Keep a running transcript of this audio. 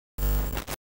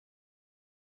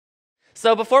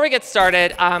So before we get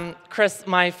started, Chris,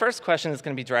 my first question is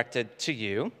going to be directed to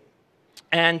you.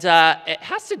 And it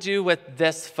has to do with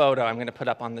this photo I'm going to put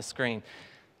up on the screen.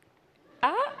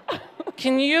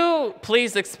 Can you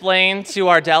please explain to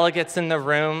our delegates in the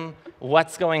room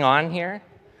what's going on here?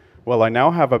 Well, I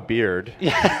now have a beard.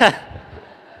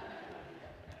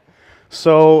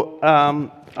 So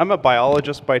I'm a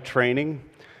biologist by training,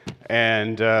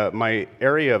 and my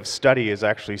area of study is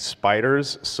actually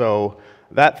spiders. So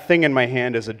that thing in my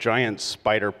hand is a giant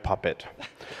spider puppet.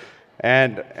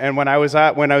 And when I was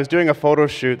doing a photo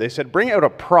shoot, they said, "Bring out a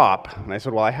prop." And I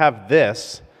said, "Well, I have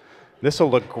this. This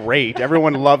will look great.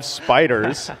 Everyone loves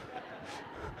spiders."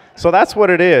 So that's what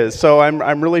it is. So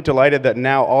I'm really delighted that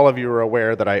now all of you are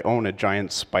aware that I own a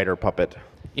giant spider puppet.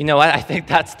 You know what? I think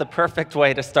that's the perfect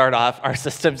way to start off our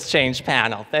Systems Change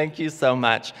panel. Thank you so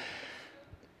much.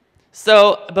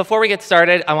 So before we get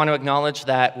started, I want to acknowledge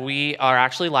that we are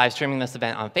actually live streaming this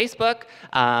event on Facebook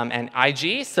and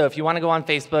IG. So if you want to go on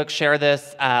Facebook, share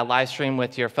this live stream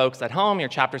with your folks at home, your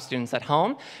chapter students at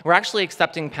home. We're actually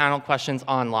accepting panel questions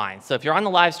online. So if you're on the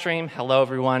live stream, hello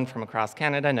everyone from across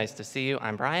Canada. Nice to see you.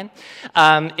 I'm Bryan.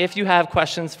 If you have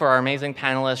questions for our amazing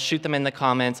panelists, shoot them in the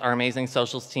comments. Our amazing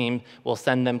socials team will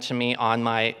send them to me on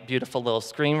my beautiful little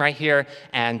screen right here.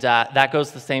 And that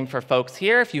goes the same for folks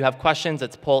here. If you have questions,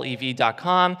 it's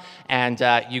pollev.com, and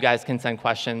you guys can send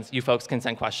questions, you folks can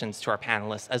send questions to our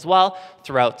panelists as well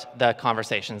throughout the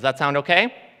conversations. Does that sound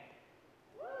okay?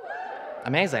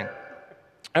 Amazing.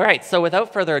 All right, so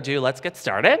without further ado, let's get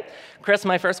started. Chris,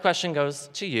 my first question goes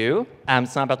to you.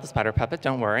 It's not about the spider puppet,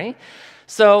 don't worry.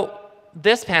 So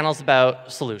this panel's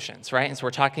about solutions, right? And so we're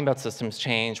talking about systems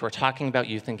change, we're talking about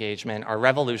youth engagement, our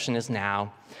revolution is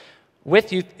now.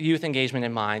 With youth engagement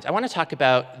in mind, I want to talk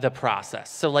about the process.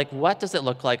 So like, what does it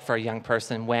look like for a young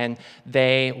person when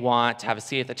they want to have a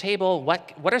seat at the table?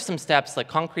 What are some steps, like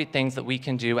concrete things that we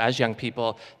can do as young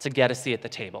people to get a seat at the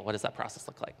table? What does that process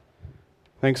look like?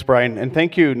 Thanks, Bryan, and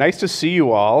thank you. Nice to see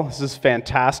you all. This is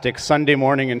fantastic. Sunday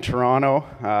morning in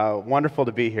Toronto. Wonderful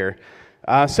to be here.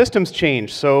 Systems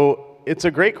change. So it's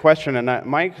a great question, and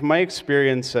my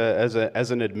experience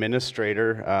as an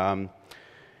administrator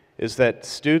is that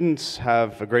students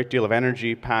have a great deal of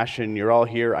energy, passion. You're all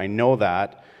here, I know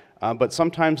that. But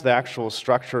sometimes the actual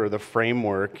structure or the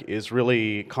framework is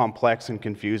really complex and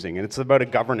confusing. And it's about a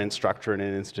governance structure in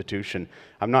an institution.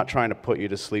 I'm not trying to put you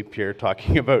to sleep here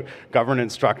talking about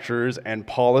governance structures and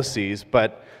policies,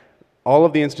 but all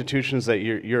of the institutions that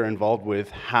you're involved with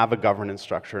have a governance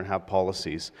structure and have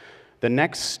policies. The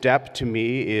next step to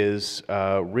me is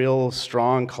real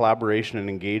strong collaboration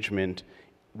and engagement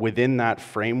within that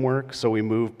framework, so we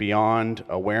move beyond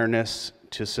awareness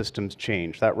to systems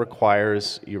change. That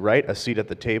requires, you're right, a seat at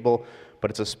the table, but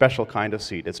it's a special kind of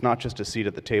seat. It's not just a seat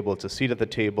at the table, it's a seat at the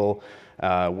table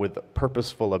with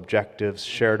purposeful objectives,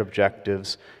 shared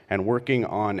objectives, and working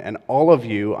on, and all of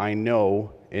you, I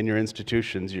know, in your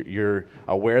institutions, you're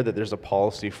aware that there's a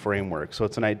policy framework. So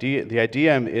it's an idea, the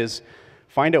idea is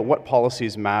find out what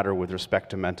policies matter with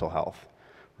respect to mental health,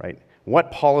 right?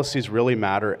 What policies really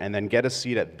matter, and then get a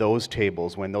seat at those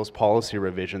tables when those policy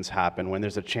revisions happen, when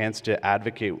there's a chance to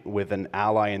advocate with an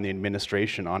ally in the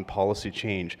administration on policy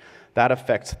change. That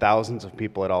affects thousands of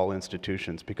people at all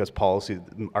institutions because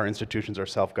our institutions are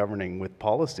self-governing with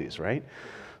policies, right?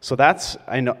 So that's,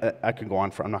 I know, I could go on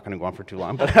for, I'm not going to go on for too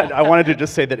long, but I wanted to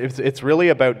just say that it's really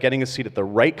about getting a seat at the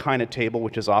right kind of table,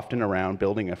 which is often around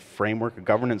building a framework, a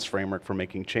governance framework for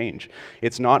making change.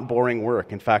 It's not boring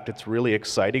work. In fact, it's really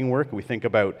exciting work. We think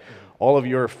about all of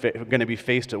you are going to be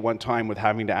faced at one time with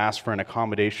having to ask for an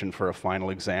accommodation for a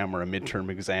final exam or a midterm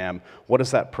exam. What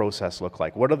does that process look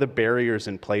like? What are the barriers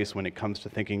in place when it comes to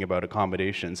thinking about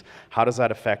accommodations? How does that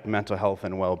affect mental health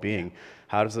and well-being?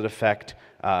 How does it affect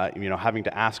having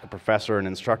to ask a professor or an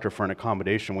instructor for an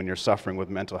accommodation when you're suffering with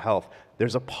mental health?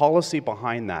 There's a policy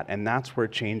behind that, and that's where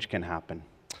change can happen.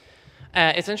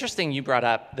 It's interesting you brought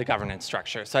up the governance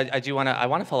structure. So I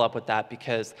want to follow up with that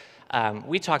because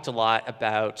we talked a lot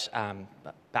about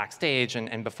backstage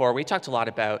and before, we talked a lot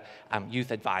about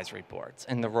youth advisory boards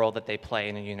and the role that they play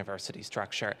in a university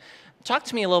structure. Talk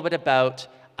to me a little bit about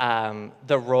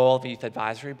the role of the youth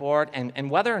advisory board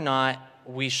and whether or not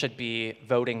we should be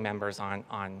voting members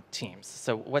on teams.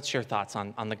 So what's your thoughts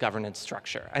on the governance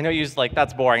structure? I know you use like,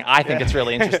 that's boring. I think it's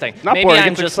really interesting. Not Maybe boring,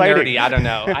 I'm it's just exciting. nerdy, I don't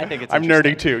know. I think it's I'm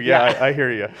interesting. nerdy too, yeah. I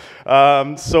hear you.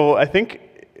 So I think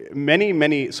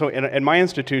so in my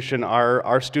institution,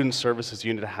 our student services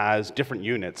unit has different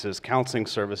units. There's counseling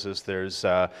services, there's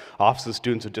Office of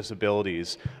Students with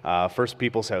Disabilities, First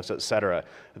People's House, etc.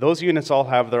 Those units all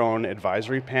have their own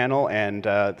advisory panel, and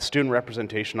student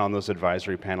representation on those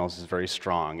advisory panels is very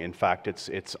strong. In fact,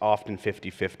 it's often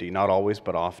 50-50, not always,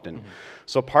 but often. Mm-hmm.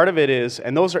 So part of it is,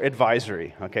 and those are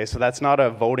advisory, okay? So that's not a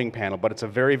voting panel, but it's a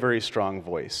very, very strong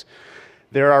voice.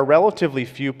 There are relatively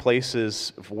few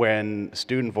places when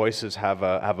student voices have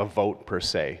a vote per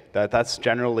se. That's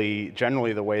generally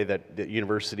the way that the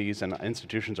universities and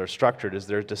institutions are structured. Is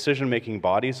there's decision-making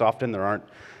bodies. Often there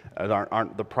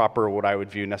aren't the proper, what I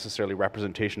would view necessarily,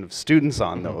 representation of students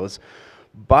on those.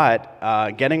 But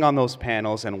getting on those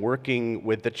panels and working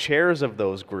with the chairs of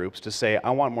those groups to say, I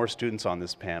want more students on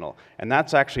this panel. And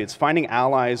that's actually, it's finding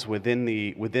allies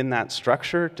within that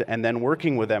structure and then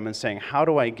working with them and saying, how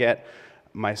do I get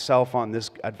myself on this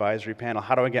advisory panel?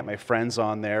 How do I get my friends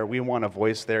on there? We want a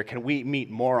voice there. Can we meet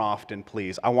more often,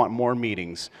 please? I want more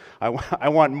meetings. I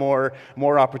want more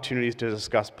opportunities to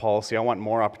discuss policy. I want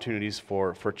more opportunities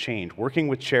for change. Working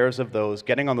with chairs of those,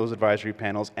 getting on those advisory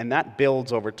panels, and that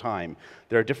builds over time.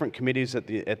 There are different committees at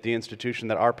the institution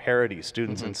that are parity,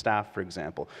 students and staff, for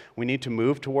example. We need to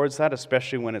move towards that,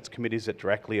 especially when it's committees that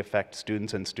directly affect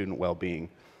students and student well-being.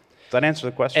 Does that answer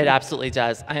the question? It absolutely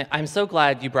does. I'm so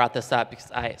glad you brought this up because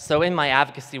so in my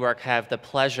advocacy work, I have the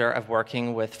pleasure of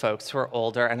working with folks who are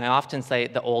older, and I often say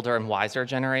the older and wiser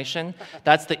generation.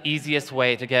 That's the easiest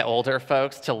way to get older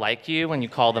folks to like you when you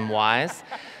call them wise.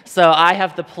 So I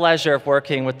have the pleasure of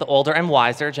working with the older and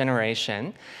wiser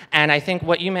generation, and I think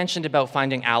what you mentioned about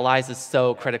finding allies is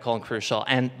so critical and crucial,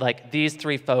 and like these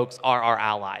three folks are our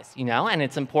allies, you know, and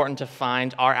it's important to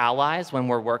find our allies when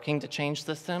we're working to change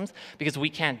systems because we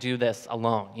can't do this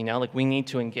alone, you know, like we need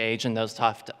to engage in those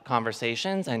tough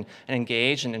conversations and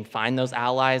engage and find those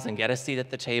allies and get a seat at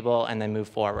the table and then move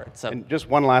forward. So, and just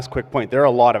one last quick point, there are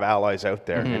a lot of allies out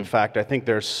there. In fact, I think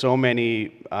there's so many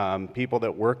people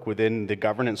that work within the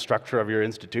governance structure of your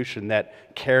institution that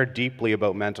care deeply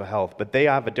about mental health, but they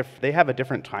have a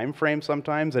different time frame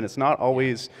sometimes, and it's not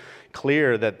always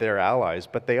clear that they're allies,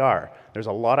 but they are. There's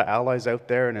a lot of allies out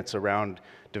there, and it's around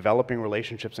developing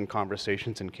relationships and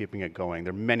conversations and keeping it going.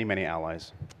 There are many, many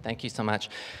allies. Thank you so much.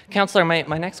 Councillor,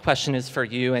 my next question is for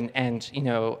you, and you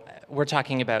know, we're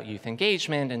talking about youth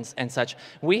engagement and such.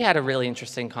 We had a really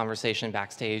interesting conversation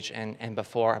backstage and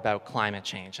before about climate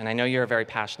change, and I know you're a very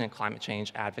passionate climate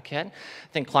change advocate. I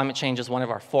think climate change is one of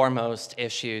our foremost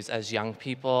issues as young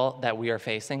people that we are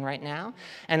facing right now,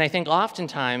 and I think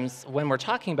oftentimes when we're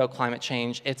talking about climate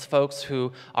change, it's folks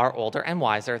who are older and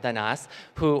wiser than us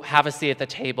who have a seat at the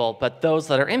table, but those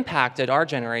that are impacted, our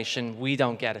generation, we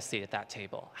don't get a seat at that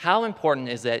table. How important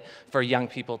is it for young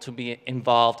people to be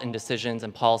involved in decisions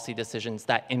and policy decisions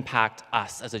that impact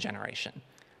us as a generation?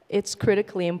 It's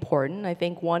critically important. I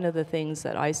think one of the things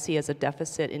that I see as a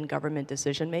deficit in government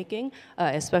decision-making,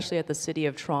 especially at the City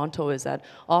of Toronto, is that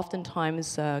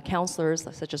oftentimes councillors,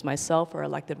 such as myself, or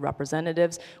elected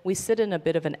representatives, we sit in a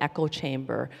bit of an echo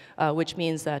chamber, which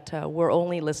means that we're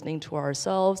only listening to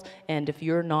ourselves, and if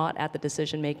you're not at the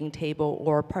decision-making table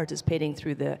or participating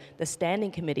through the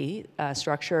standing committee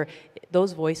structure,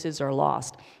 those voices are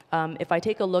lost. If I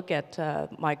take a look at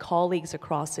my colleagues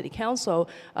across City Council,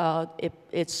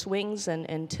 it swings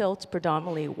and tilts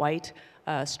predominantly white,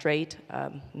 straight,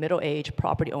 middle-aged,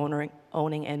 property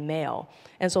owning, and male.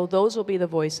 And so those will be the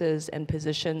voices and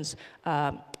positions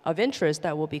of interest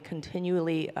that will be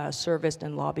continually serviced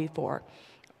and lobbied for.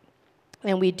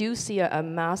 And we do see a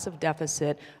massive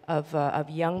deficit of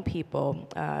young people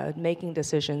making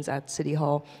decisions at City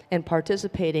Hall and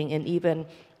participating in even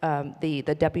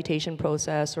the deputation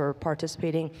process or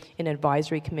participating in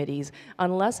advisory committees,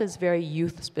 unless it's very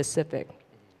youth specific.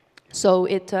 So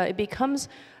it becomes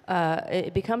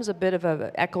a bit of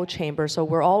an echo chamber. So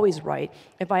we're always right.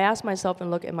 If I ask myself and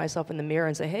look at myself in the mirror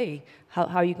and say, "Hey, how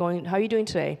are you going? How are you doing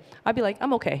today?" I'd be like,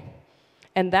 "I'm okay,"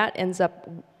 and that ends up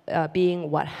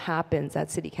being what happens at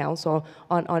City Council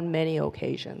on many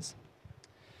occasions.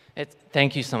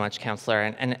 Thank you so much, Councillor,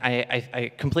 and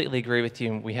I completely agree with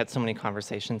you. We had so many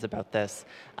conversations about this.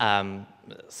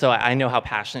 So I know how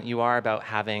passionate you are about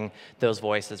having those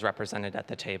voices represented at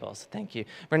the table, so thank you.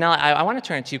 Rhonelle, I want to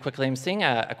turn it to you quickly. I'm seeing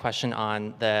a question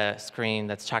on the screen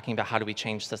that's talking about how do we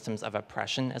change systems of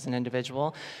oppression as an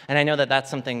individual, and I know that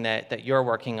that's something that you're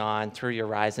working on through your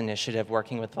RISE initiative,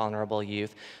 working with vulnerable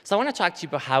youth. So I want to talk to you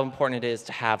about how important it is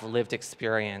to have lived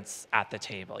experience at the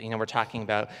table. You know, we're talking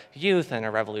about youth and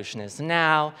a revolution is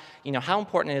now. You know, how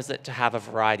important is it to have a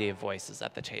variety of voices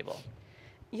at the table?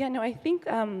 Yeah, no, I think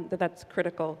that's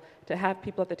critical to have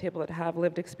people at the table that have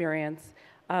lived experience.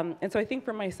 And so I think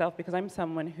for myself, because I'm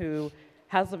someone who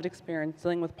has lived experience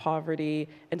dealing with poverty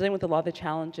and dealing with a lot of the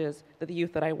challenges that the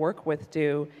youth that I work with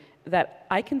do, that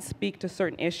I can speak to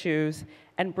certain issues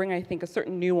and bring, I think, a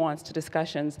certain nuance to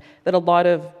discussions that a lot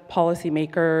of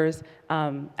policymakers,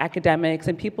 academics,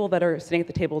 and people that are sitting at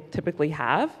the table typically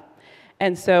have.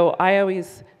 And so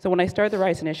when I started the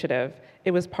RISE initiative,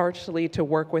 it was partially to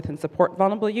work with and support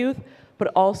vulnerable youth, but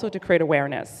also to create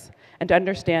awareness and to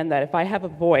understand that if I have a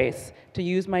voice, to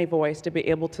use my voice to be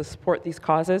able to support these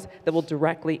causes that will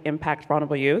directly impact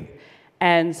vulnerable youth.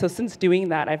 And so since doing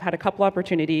that, I've had a couple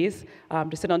opportunities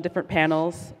to sit on different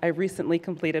panels. I recently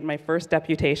completed my first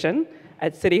deputation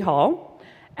at City Hall.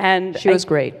 And she was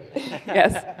great.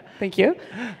 Yes, thank you.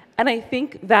 And I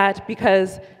think that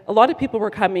because a lot of people were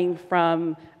coming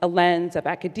from a lens of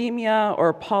academia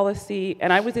or policy,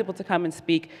 and I was able to come and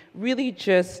speak really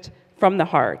just from the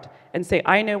heart and say,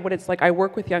 I know what it's like. I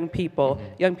work with young people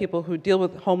who deal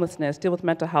with homelessness, deal with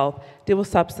mental health, deal with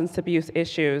substance abuse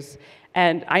issues.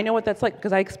 And I know what that's like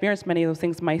because I experienced many of those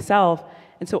things myself.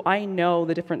 And so I know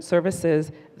the different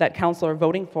services that council are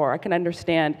voting for. I can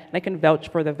understand and I can vouch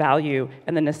for the value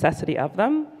and the necessity of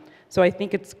them. So I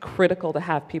think it's critical to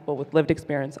have people with lived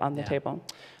experience on the table.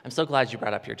 I'm so glad you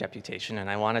brought up your deputation, and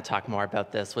I want to talk more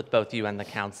about this with both you and the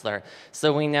councillor.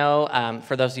 So we know,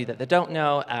 for those of you that don't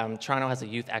know, Toronto has a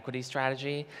youth equity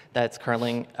strategy that's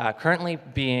currently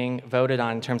being voted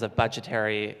on in terms of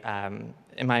budgetary.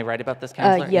 Am I right about this,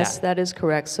 councillor? Yes, that is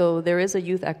correct. So there is a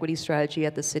youth equity strategy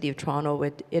at the City of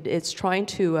Toronto. It's trying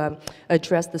to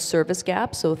address the service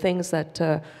gap, so things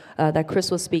that Chris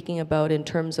was speaking about in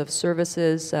terms of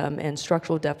services and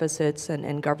structural deficits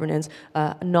and governance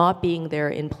not being there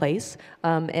in place.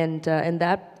 And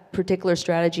that particular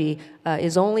strategy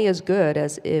is only as good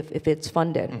as if it's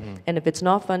funded. And if it's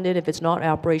not funded, if it's not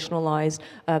operationalized,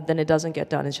 then it doesn't get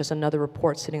done. It's just another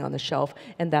report sitting on the shelf.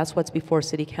 And that's what's before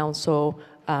City Council.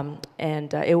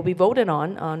 And it will be voted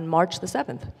on March the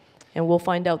 7th. And we'll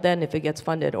find out then if it gets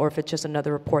funded or if it's just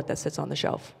another report that sits on the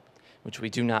shelf. Which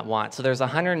we do not want. So there's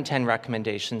 110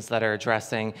 recommendations that are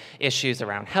addressing issues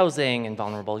around housing and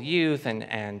vulnerable youth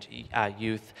and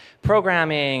youth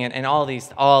programming and all these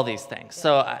things.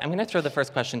 So I'm going to throw the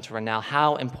first question to Rhonelle.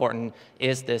 How important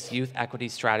is this youth equity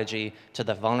strategy to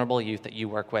the vulnerable youth that you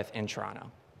work with in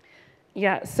Toronto?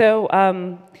 Yeah, so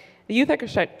the youth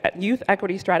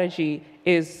equity strategy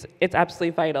it's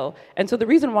absolutely vital. And so the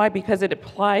reason why, because it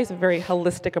applies a very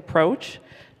holistic approach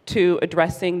to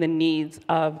addressing the needs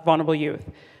of vulnerable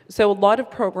youth. So a lot of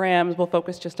programs will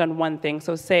focus just on one thing.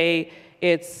 So say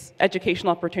it's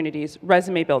educational opportunities,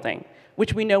 resume building,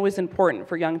 which we know is important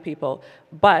for young people.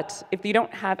 But if you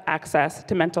don't have access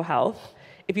to mental health,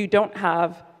 if you don't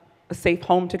have a safe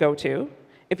home to go to,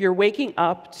 if you're waking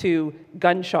up to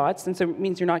gunshots, and so it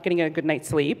means you're not getting a good night's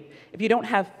sleep, if you don't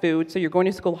have food, so you're going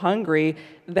to school hungry,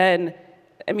 then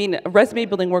I mean, a resume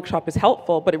building workshop is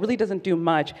helpful, but it really doesn't do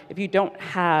much if you don't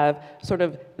have sort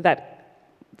of that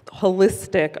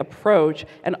holistic approach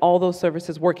and all those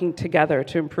services working together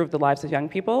to improve the lives of young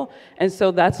people. And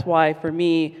so that's why, for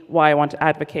me, why I want to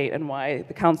advocate and why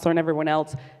the councillor and everyone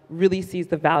else really sees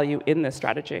the value in this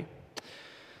strategy.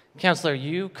 Councillor,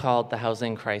 you called the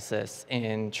housing crisis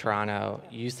in Toronto,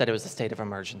 you said it was a state of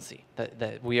emergency,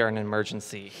 that we are in an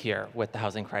emergency here with the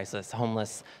housing crisis, the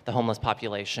homeless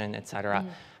population, et cetera.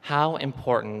 How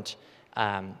important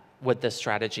would this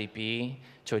strategy be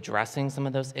to addressing some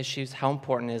of those issues? How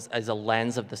important is a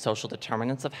lens of the social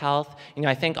determinants of health? You know,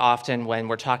 I think often when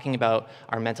we're talking about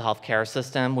our mental health care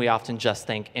system, we often just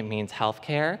think it means health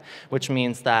care, which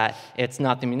means that it's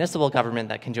not the municipal government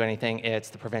that can do anything, it's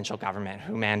the provincial government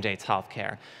who mandates health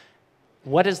care.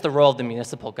 What is the role of the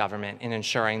municipal government in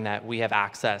ensuring that we have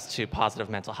access to positive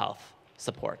mental health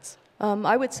supports?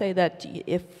 I would say that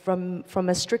if from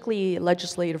a strictly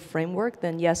legislative framework,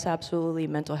 then yes, absolutely,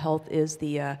 mental health is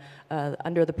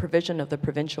under the provision of the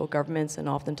provincial governments and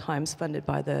oftentimes funded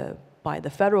by the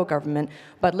federal government.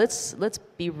 But let's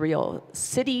be real.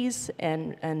 Cities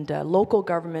and local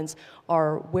governments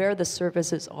are where the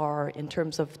services are in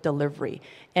terms of delivery.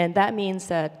 And that means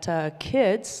that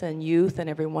kids and youth and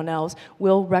everyone else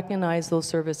will recognize those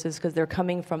services because they're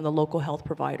coming from the local health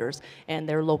providers and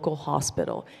their local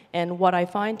hospital. And what I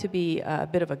find to be a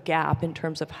bit of a gap in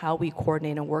terms of how we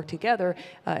coordinate and work together,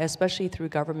 especially through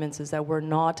governments, is that we're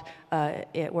not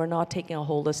taking a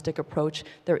holistic approach.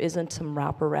 There isn't some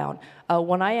wraparound.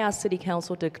 When I asked City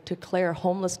Council to declare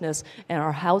homelessness and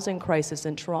our housing crisis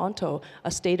in Toronto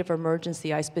a state of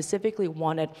emergency, I specifically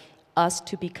wanted us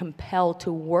to be compelled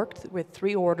to work with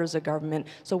 3 orders of government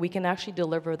so we can actually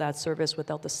deliver that service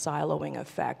without the siloing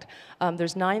effect.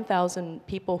 There's 9,000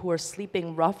 people who are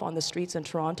sleeping rough on the streets in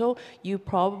Toronto. You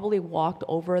probably walked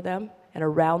over them and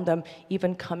around them,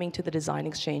 even coming to the Design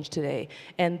Exchange today.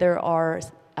 And there are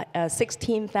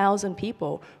 16,000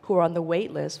 people who are on the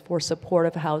wait list for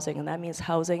supportive housing, and that means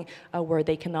housing where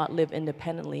they cannot live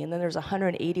independently. And then there's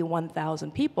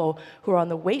 181,000 people who are on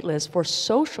the wait list for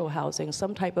social housing,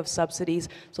 some type of subsidies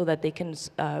so that they can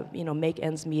make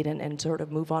ends meet and sort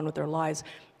of move on with their lives.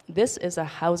 This is a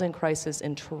housing crisis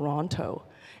in Toronto.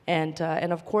 And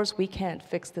of course, we can't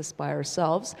fix this by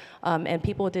ourselves, and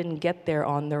people didn't get there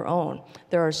on their own.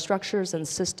 There are structures and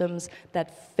systems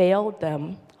that failed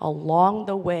them along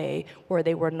the way where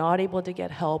they were not able to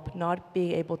get help, not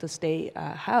being able to stay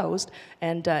housed,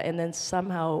 and then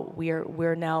somehow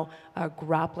we're now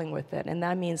grappling with it. And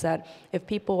that means that if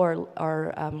people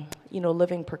are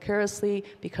living precariously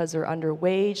because they're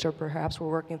underwaged, or perhaps we're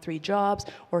working 3 jobs,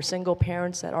 or single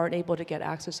parents that aren't able to get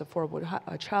access to affordable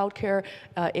childcare,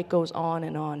 it goes on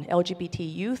and on. LGBT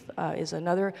youth is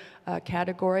another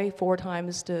category, 4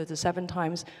 times to 7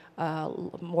 times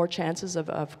more chances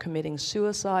of committing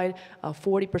suicide.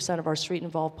 40% of our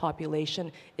street-involved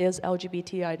population is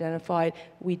LGBT identified.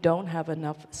 We don't have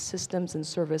enough systems and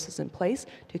services in place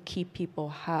to keep people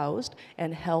housed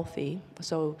and healthy.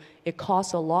 So it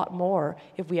costs a lot more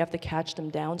if we have to catch them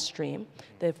downstream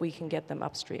than if we can get them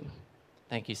upstream.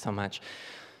 Thank you so much.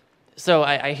 So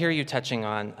I hear you touching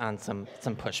on some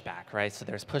pushback, right? So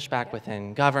there's pushback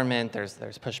within government, there's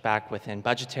pushback within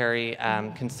budgetary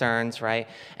concerns, right?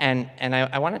 And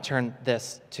I want to turn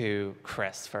this to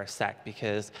Chris for a sec,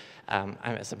 because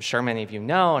as I'm sure many of you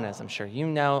know, and as I'm sure you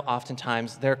know,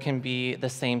 oftentimes there can be the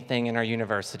same thing in our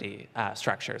university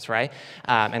structures, right?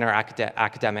 In our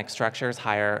academic structures,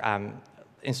 higher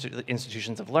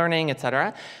institutions of learning, et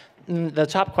cetera. The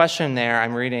top question there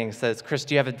I'm reading says, Chris,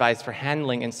 do you have advice for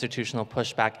handling institutional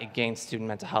pushback against student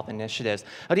mental health initiatives?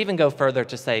 I would even go further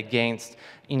to say against,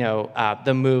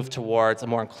 the move towards a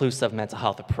more inclusive mental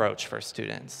health approach for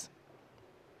students.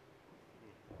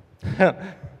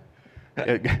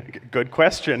 Good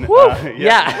question.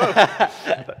 Yeah.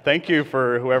 Thank you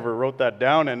for whoever wrote that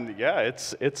down. And yeah,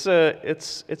 it's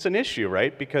an issue,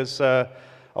 right? Because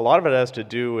a lot of it has to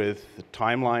do with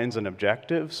timelines and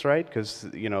objectives, right? Because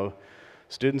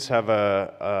students have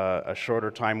a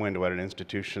shorter time window at an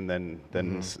institution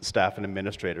than staff and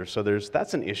administrators. So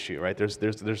that's an issue, right?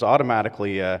 There's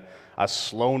automatically a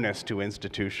slowness to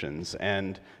institutions,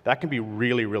 and that can be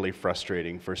really, really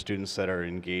frustrating for students that are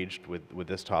engaged with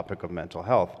this topic of mental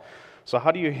health. So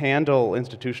how do you handle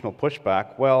institutional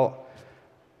pushback? Well,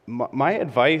 my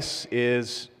advice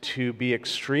is to be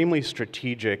extremely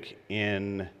strategic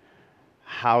in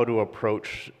how to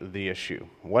approach the issue.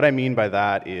 What I mean by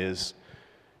that is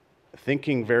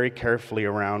thinking very carefully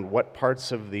around what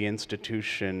parts of the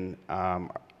institution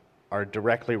are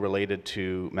directly related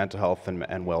to mental health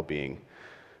and well-being.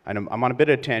 And I'm on a bit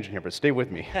of a tangent here, but stay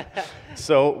with me.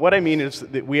 So what I mean is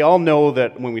that we all know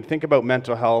that when we think about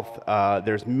mental health,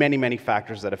 there's many, many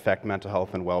factors that affect mental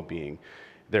health and well-being.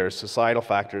 There's societal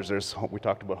factors, we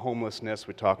talked about homelessness,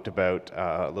 we talked about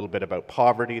a little bit about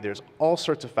poverty, there's all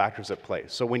sorts of factors at play.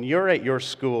 So when you're at your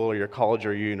school or your college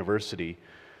or your university,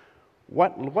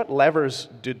 what levers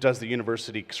does the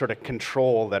university sort of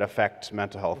control that affect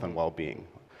mental health and well-being?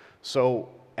 So,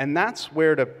 and that's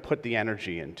where to put the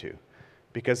energy into.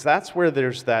 Because that's where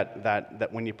there's that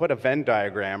when you put a Venn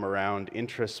diagram around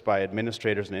interests by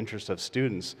administrators and interests of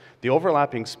students, the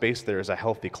overlapping space there is a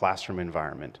healthy classroom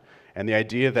environment. And the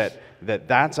idea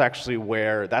that's actually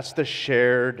where, that's the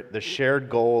shared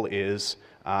goal is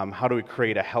how do we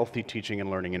create a healthy teaching and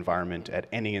learning environment at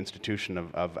any institution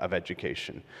of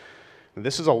education.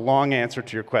 This is a long answer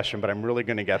to your question, but I'm really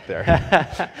going to get there.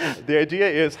 The idea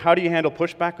is, how do you handle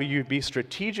pushback? You be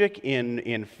strategic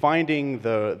in finding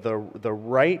the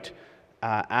right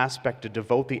aspect to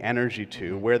devote the energy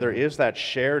to, where there is that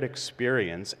shared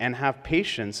experience, and have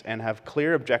patience and have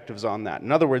clear objectives on that.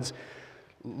 In other words,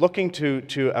 looking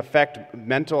to affect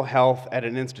mental health at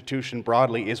an institution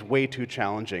broadly is way too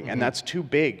challenging, and that's too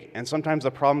big. And sometimes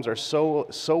the problems are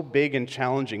so big and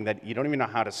challenging that you don't even know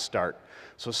how to start.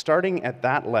 So starting at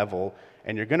that level,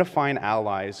 and you're going to find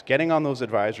allies, getting on those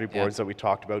advisory boards that we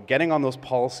talked about, getting on those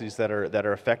policies that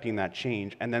are affecting that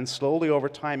change, and then slowly over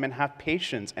time, and have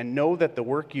patience, and know that the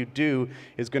work you do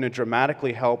is going to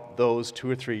dramatically help those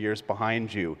 2 or 3 years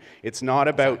behind you. It's not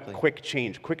about quick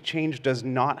change. Quick change does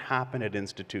not happen at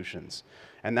institutions.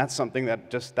 And that's something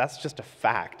that's just a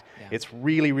fact. Yeah. It's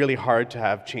really, really hard to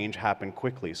have change happen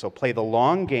quickly. So play the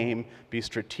long game, be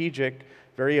strategic,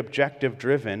 very objective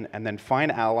driven, and then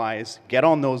find allies, get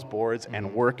on those boards,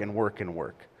 and work and work and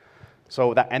work.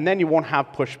 So and then you won't have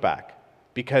pushback.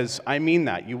 Because I mean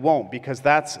that, you won't, because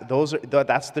that's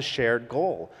the shared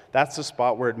goal. That's the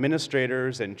spot where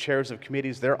administrators and chairs of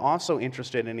committees, they're also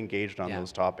interested and engaged on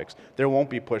those topics. There won't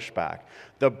be pushback.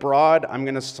 The broad, I'm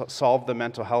going to solve the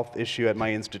mental health issue at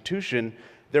my institution,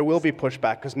 there will be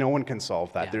pushback because no one can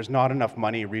solve that. Yeah. There's not enough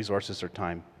money, resources, or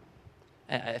time.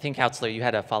 I think, Councillor, you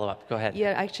had a follow-up. Go ahead. Yeah,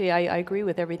 actually, I agree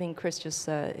with everything Chris just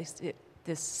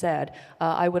said.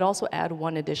 I would also add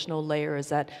one additional layer is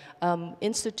that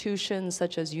institutions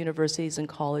such as universities and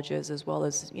colleges, as well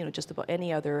as just about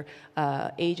any other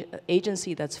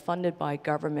agency that's funded by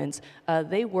governments,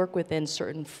 they work within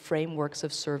certain frameworks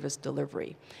of service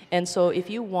delivery. And so if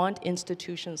you want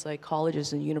institutions like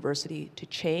colleges and university to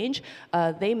change,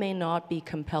 they may not be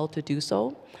compelled to do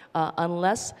so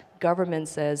unless government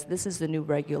says this is the new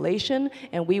regulation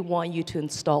and we want you to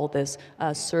install this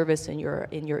service in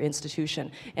your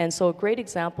institution. And so a great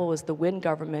example was the Wynne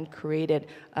government created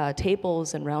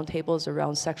tables and round tables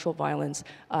around sexual violence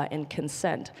and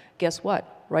consent. Guess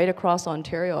what? Right across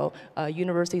Ontario,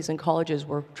 universities and colleges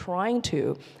were trying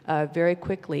to very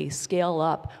quickly scale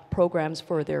up programs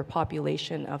for their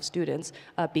population of students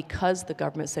because the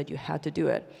government said you had to do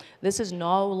it. This is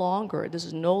no longer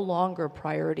a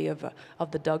priority of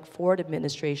the Doug Ford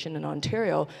administration in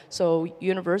Ontario. So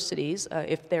universities,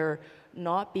 if they're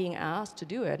not being asked to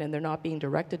do it and they're not being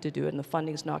directed to do it and the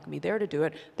funding's not going to be there to do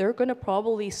it, they're going to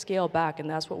probably scale back, and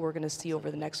that's what we're going to see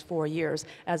over the next 4 years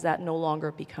as that no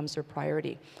longer becomes their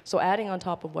priority. So adding on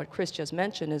top of what Chris just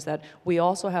mentioned is that we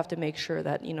also have to make sure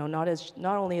that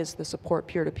not only is the support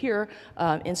peer-to-peer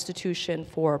institution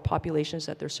for populations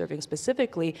that they're serving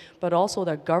specifically, but also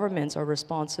that governments are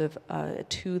responsive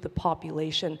to the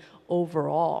population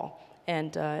overall.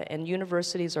 And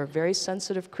universities are very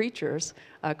sensitive creatures.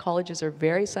 Colleges are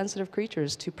very sensitive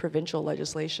creatures to provincial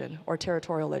legislation or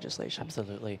territorial legislation.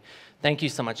 Absolutely. Thank you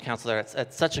so much, Councillor.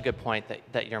 It's such a good point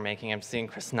that you're making. I'm seeing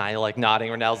Chris and I like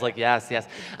nodding. Rhonelle's like, yes, yes.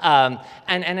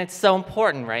 And it's so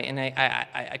important, right? And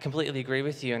I completely agree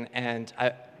with you. And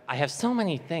I have so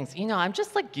many things. I'm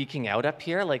just like geeking out up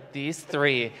here. Like these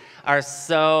three are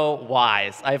so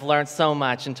wise. I've learned so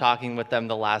much in talking with them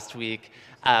the last week.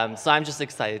 So I'm just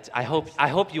excited. I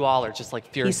hope you all are just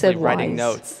like furiously writing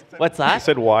notes. What's that? You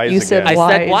said wise. You again. said I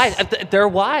wise. said wise. They're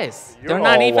wise. You're They're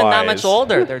not all even that much wise.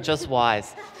 older. They're just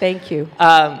wise. Thank you.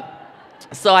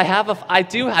 So I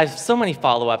have so many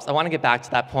follow-ups. I want to get back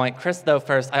to that point. Chris, though,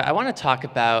 first, I want to talk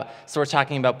about, so we're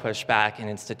talking about pushback in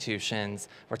institutions.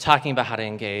 We're talking about how to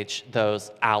engage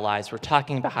those allies. We're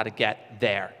talking about how to get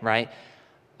there, right?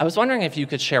 I was wondering if you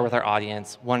could share with our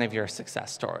audience one of your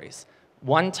success stories.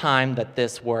 One time that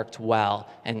this worked well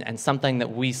and something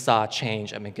that we saw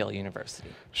change at McGill University.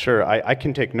 Sure, I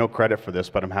can take no credit for this,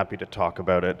 but I'm happy to talk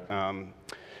about it.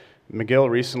 McGill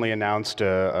recently announced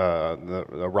the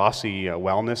Rossi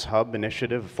Wellness Hub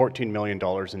initiative, $14 million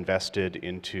invested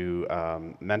into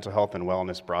mental health and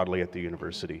wellness broadly at the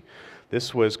university.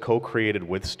 This was co-created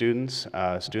with students.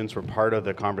 Students were part of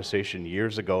the conversation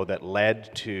years ago that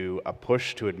led to a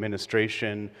push to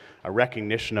administration, a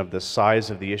recognition of the size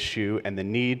of the issue, and the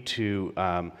need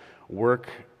to work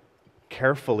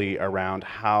carefully around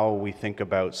how we think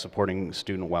about supporting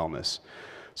student wellness.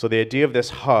 So the idea of this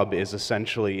hub is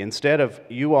essentially, instead of,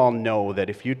 you all know that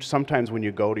if you, sometimes when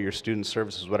you go to your student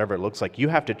services, whatever it looks like, you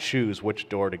have to choose which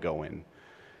door to go in.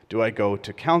 Do I go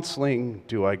to counseling?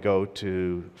 Do I go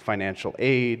to financial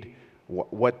aid?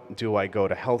 What do I go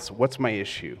to health? What's my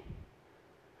issue?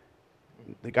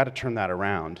 They got to turn that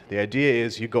around. The idea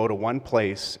is you go to one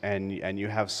place and you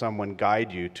have someone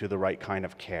guide you to the right kind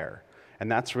of care.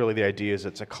 And that's really the idea, is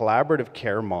it's a collaborative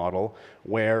care model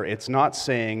where it's not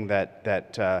saying that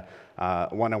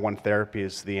one-on-one therapy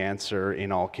is the answer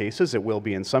in all cases. It will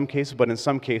be in some cases, but in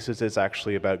some cases it's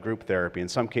actually about group therapy. In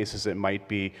some cases it might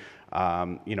be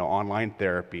online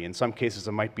therapy. In some cases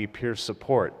it might be peer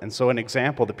support. And so an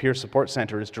example, the Peer Support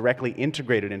Center is directly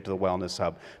integrated into the Wellness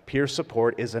Hub. Peer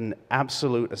support is an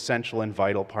absolute essential and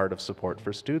vital part of support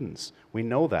for students. We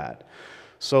know that.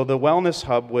 So the Wellness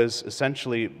Hub was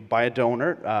essentially by a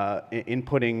donor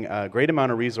inputting a great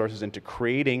amount of resources into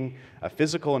creating a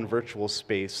physical and virtual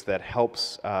space that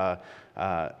helps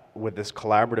with this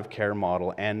collaborative care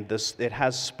model. And it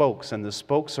has spokes, and the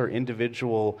spokes are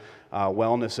individual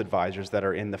wellness advisors that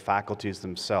are in the faculties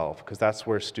themselves, because that's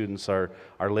where students are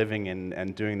living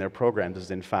and doing their programs,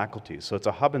 is in faculties. So it's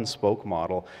a hub and spoke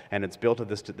model, and it's built of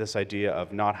this idea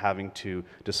of not having to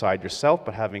decide yourself,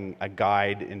 but having a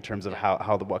guide in terms of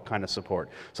what kind of support.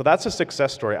 So that's a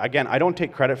success story. Again, I don't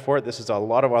take credit for it. This is a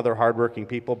lot of other hardworking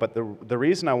people, but the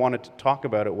reason I wanted to talk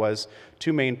about it was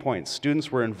two main points.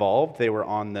 Students were involved. They were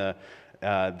on the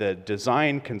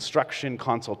design, construction,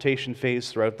 consultation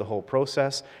phase throughout the whole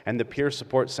process, and the peer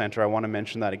support center. I want to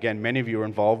mention that again. Many of you are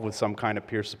involved with some kind of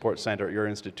peer support center at your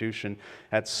institution.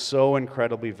 That's so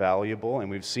incredibly valuable, and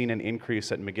we've seen an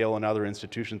increase at McGill and other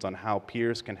institutions on how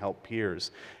peers can help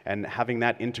peers. And having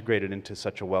that integrated into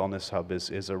such a wellness hub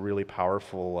is a really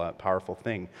powerful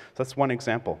thing. So that's one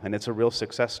example, and it's a real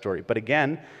success story. But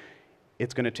again,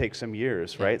 it's going to take some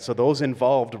years, right? So those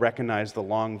involved recognize the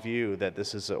long view that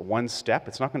this is one step.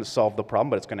 It's not going to solve the problem,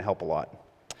 but it's going to help a lot.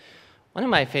 One of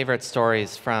my favorite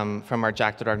stories from our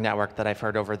Jack.org network that I've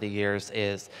heard over the years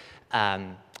is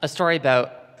a story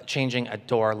about changing a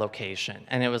door location.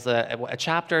 And it was a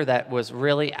chapter that was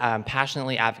really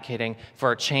passionately advocating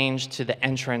for a change to the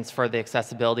entrance for the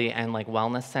accessibility and like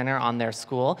wellness center on their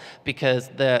school, because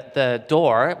the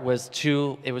door was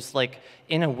it was like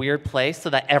in a weird place so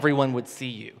that everyone would see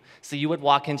you. So you would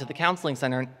walk into the counseling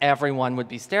center and everyone would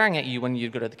be staring at you when you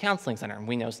go to the counseling center. And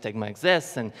we know stigma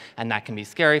exists, and that can be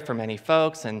scary for many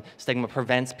folks, and stigma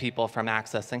prevents people from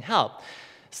accessing help.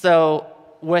 So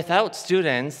without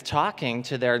students talking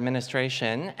to their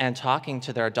administration and talking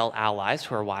to their adult allies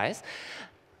who are wise,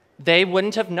 they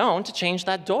wouldn't have known to change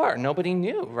that door. Nobody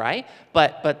knew, right?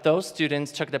 But those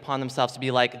students took it upon themselves to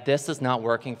be like, this is not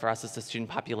working for us as a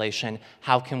student population.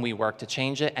 How can we work to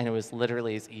change it? And it was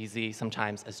literally as easy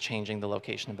sometimes as changing the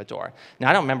location of a door.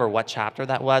 Now, I don't remember what chapter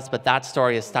that was, but that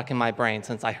story is stuck in my brain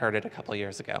since I heard it a couple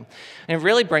years ago. And it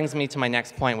really brings me to my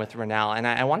next point with Rhonelle, and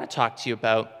I want to talk to you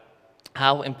about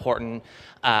how important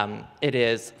it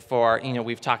is for,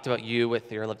 we've talked about you with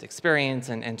your lived experience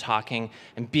and talking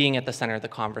and being at the center of the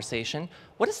conversation.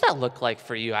 What does that look like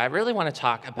for you? I really want to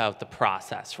talk about the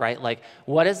process, right? Like,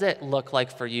 what does it look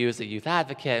like for you as a youth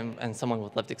advocate and someone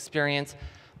with lived experience?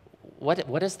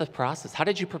 What is the process? How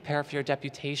did you prepare for your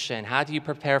deputation? How do you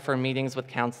prepare for meetings with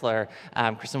Councillor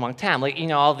Kristyn Wong-Tam? Like,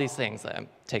 all these things.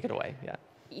 Take it away, yeah.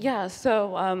 Yeah,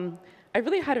 so I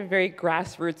really had a very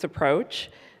grassroots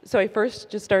approach. So I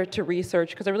first just started to research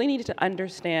because I really needed to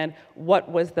understand what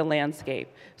was the landscape.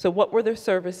 So what were the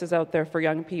services out there for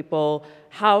young people?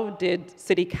 How did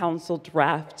City Council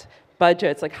draft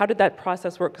budgets? Like, how did that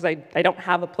process work? Because I don't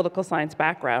have a political science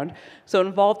background. So it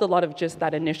involved a lot of just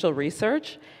that initial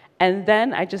research. And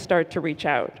then I just started to reach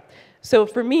out. So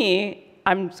for me,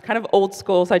 I'm kind of old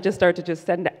school, so I just started to just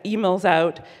send emails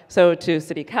out, so to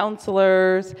city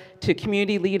councilors, to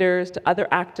community leaders, to other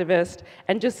activists,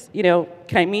 and just, can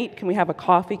I meet? Can we have a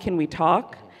coffee? Can we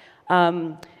talk?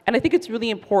 And I think it's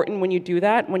really important when you do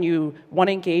that, when you want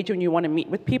to engage, when you want to meet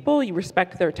with people, you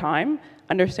respect their time,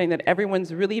 understanding that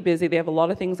everyone's really busy, they have a lot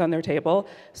of things on their table.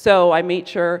 So I made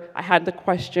sure I had the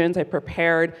questions, I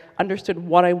prepared, understood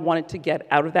what I wanted to get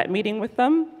out of that meeting with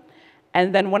them.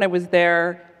 And then when I was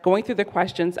there, going through the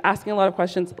questions, asking a lot of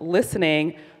questions,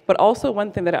 listening, but also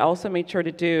one thing that I also made sure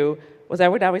to do was I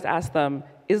would always ask them,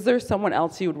 is there someone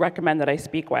else you would recommend that I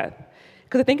speak with?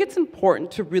 Because I think it's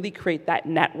important to really create that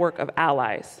network of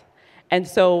allies. And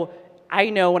so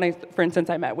I know when for instance,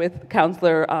 I met with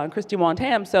Councillor Kristyn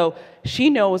Wong-Tam, so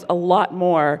she knows a lot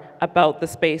more about the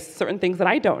space, certain things that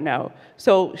I don't know.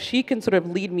 So she can sort of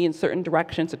lead me in certain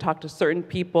directions to talk to certain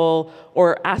people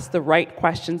or ask the right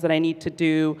questions that I need to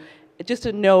do, just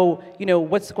to know,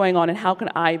 what's going on and how can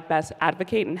I best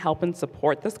advocate and help and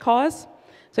support this cause.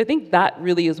 So I think that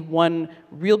really is one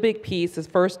real big piece, is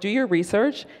first do your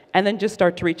research and then just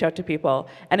start to reach out to people.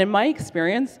 And in my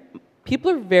experience, people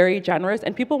are very generous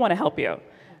and people want to help you.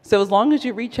 So as long as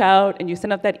you reach out and you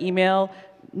send out that email,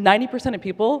 90% of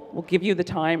people will give you the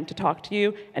time to talk to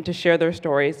you and to share their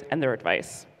stories and their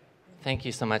advice. Thank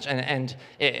you so much. And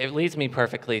it leads me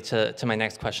perfectly to my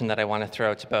next question that I want to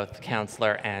throw to both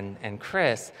Councillor and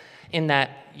Chris, in that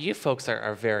you folks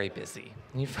are very busy.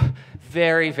 You're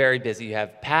very, very busy. You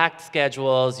have packed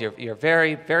schedules. You're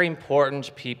very, very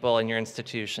important people in your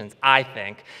institutions, I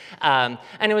think. And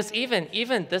it was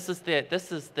even this is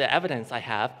the evidence I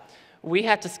have. We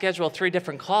had to schedule 3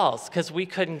 different calls because we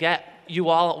couldn't get you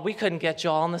all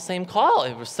on the same call.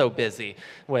 It was so busy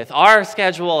with our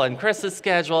schedule and Chris's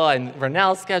schedule and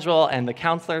Rhonelle's schedule and the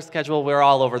councillor's schedule. We were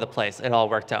all over the place. It all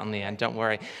worked out in the end, don't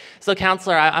worry. So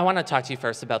Councillor, I want to talk to you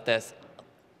first about this.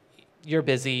 you're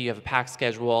busy, you have a packed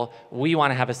schedule, we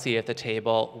want to have a seat at the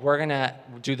table, we're going to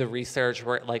do the research,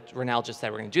 like Rhonelle just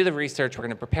said, we're going to do the research, we're going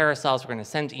to prepare ourselves, we're going to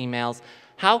send emails.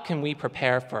 How can we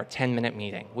prepare for a 10-minute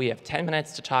meeting? We have 10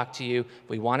 minutes to talk to you,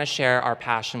 we want to share our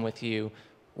passion with you.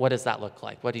 What does that look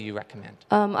like? What do you recommend?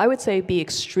 I would say be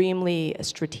extremely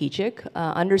strategic.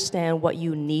 Understand what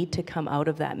you need to come out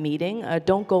of that meeting.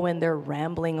 Don't go in there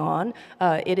rambling on.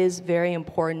 It is very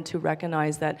important to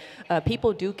recognize that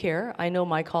people do care. I know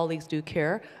my colleagues do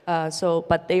care.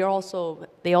 But they also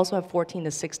have 14 to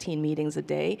 16 meetings a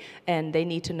day, and they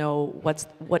need to know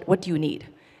what do you need.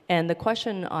 And the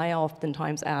question I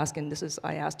oftentimes ask, and this is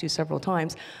I asked you several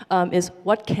times, is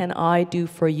what can I do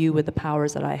for you with the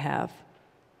powers that I have?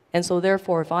 And so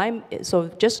therefore,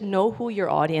 just know who your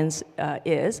audience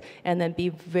is, and then be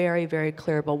very, very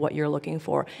clear about what you're looking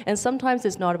for. And sometimes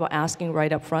it's not about asking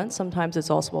right up front. Sometimes it's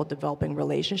also about developing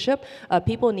relationship.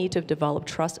 People need to develop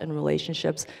trust and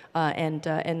relationships,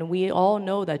 and we all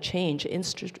know that change,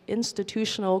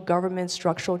 institutional, government,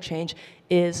 structural change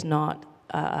is not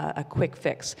a quick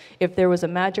fix. If there was a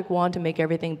magic wand to make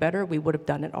everything better, we would have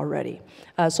done it already.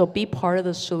 So be part of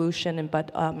the solution,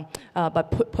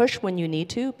 but push when you need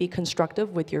to. Be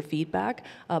constructive with your feedback,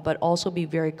 but also be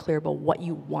very clear about what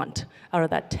you want out of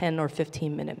that 10 or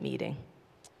 15-minute meeting.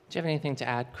 Do you have anything to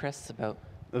add, Chris, about?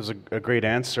 That was a great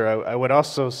answer. I would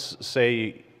also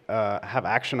say have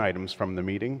action items from the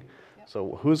meeting. Yep.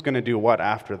 So who's going to do what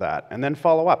after that, and then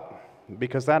follow up.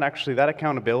 Because that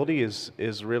accountability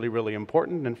is really, really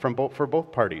important, and for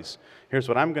both parties. Here's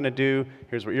what I'm going to do,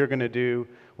 here's what you're going to do,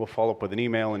 we'll follow up with an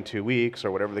email in 2 weeks,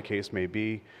 or whatever the case may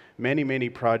be. Many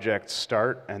projects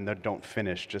start and they don't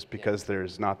finish just because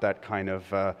there's not that kind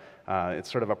of, it's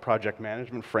sort of a project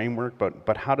management framework,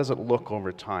 but how does it look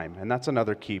over time? And that's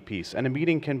another key piece. And a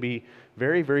meeting can be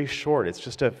very, very short. It's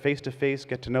just a face-to-face,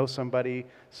 get to know somebody,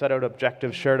 set out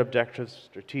objectives, shared objectives,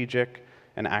 strategic,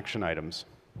 and action items.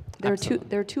 There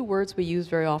are two words we use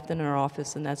very often in our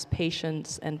office, and that's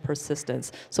patience and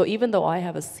persistence. So even though I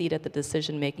have a seat at the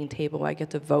decision-making table, I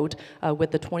get to vote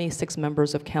with the 26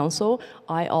 members of council,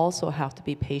 I also have to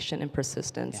be patient and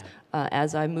persistent. Yeah.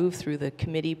 As I move through the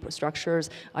committee structures,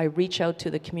 I reach out to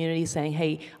the community saying,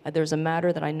 hey, there's a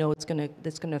matter that I know that's going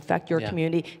to affect your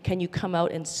community. Can you come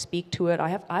out and speak to it? I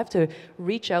have to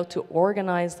reach out to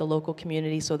organize the local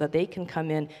community so that they can come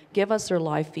in, give us their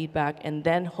live feedback, and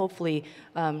then hopefully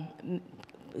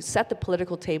set the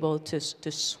political table to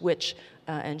switch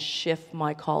and shift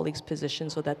my colleagues' position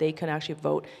so that they can actually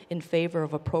vote in favor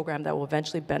of a program that will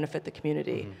eventually benefit the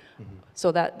community. Mm-hmm. Mm-hmm.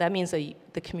 So that means that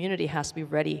the community has to be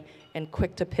ready and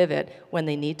quick to pivot when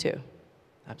they need to.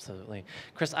 Absolutely.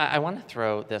 Chris, I want to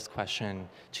throw this question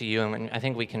to you, and I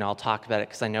think we can all talk about it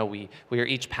because I know we are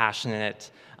each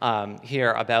passionate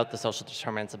here about the social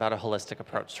determinants, about a holistic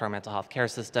approach to our mental health care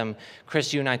system.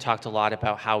 Chris, you and I talked a lot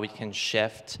about how we can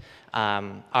shift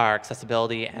our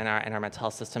accessibility and our mental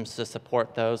health systems to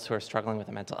support those who are struggling with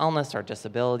a mental illness or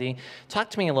disability. Talk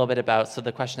to me a little bit about, so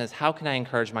the question is, how can I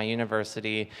encourage my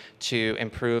university to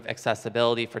improve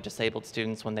accessibility for disabled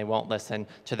students when they won't listen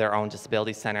to their own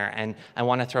disability center? And I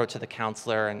want to throw it to the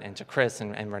counselor and to Chris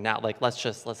and Rhonelle. Like, let's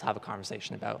have a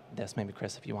conversation about this. Maybe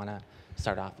Chris, if you want to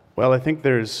start off. Well, I think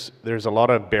there's a lot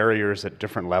of barriers at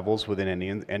different levels within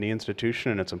any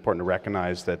institution, and it's important to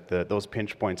recognize that those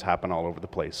pinch points happen all over the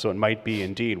place. So it might be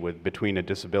indeed between a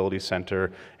disability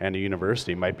center and a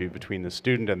university. It might be between the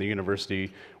student and the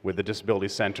university, with the disability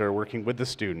center working with the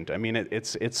student. I mean,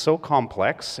 it's so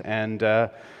complex, and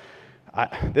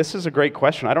this is a great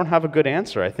question. I don't have a good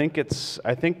answer. I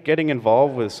think getting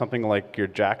involved with something like your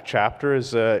Jack chapter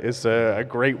is a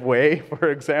great way.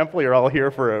 For example, you're all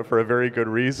here for a very good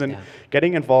reason. Yeah.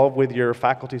 Getting involved with your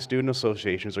faculty student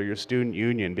associations or your student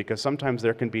union, because sometimes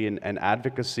there can be an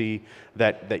advocacy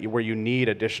where you need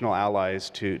additional allies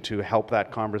to help that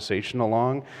conversation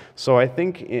along. So I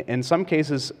think in some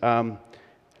cases,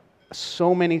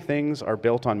 so many things are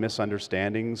built on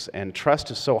misunderstandings, and trust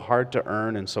is so hard to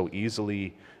earn and so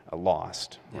easily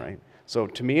lost, right? So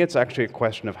to me, it's actually a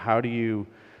question of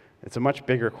it's a much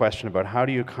bigger question about how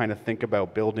do you kind of think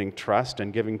about building trust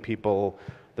and giving people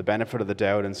the benefit of the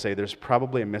doubt and say there's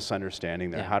probably a misunderstanding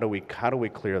there. Yeah. How do we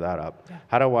clear that up? Yeah.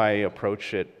 How do I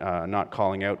approach it, not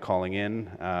calling out, calling in,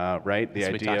 right? The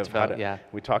idea of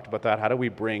we talked about that. How do we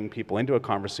bring people into a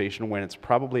conversation when it's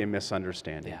probably a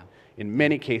misunderstanding? Yeah. In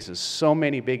many cases, so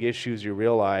many big issues you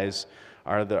realize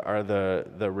are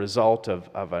the result of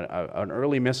an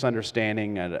early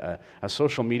misunderstanding, a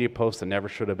social media post that never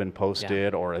should have been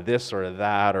posted, or a this or a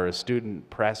that, or a student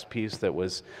press piece that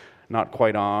was not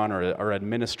quite on, or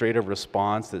administrative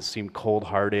response that seemed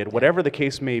cold-hearted. Whatever the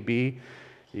case may be,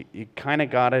 you kind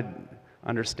of got to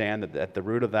understand that at the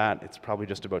root of that, it's probably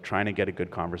just about trying to get a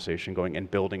good conversation going and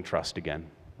building trust again.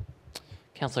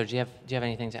 Councillor, do you have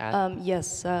anything to add?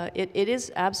 Yes, it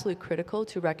is absolutely critical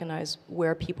to recognize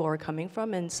where people are coming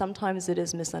from, and sometimes it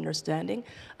is misunderstanding,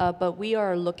 but we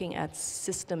are looking at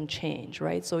system change,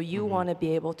 right? So you want to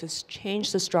be able to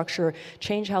change the structure,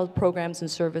 change how programs and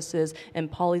services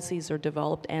and policies are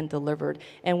developed and delivered.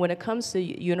 And when it comes to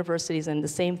universities, and the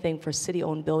same thing for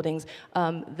city-owned buildings,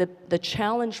 the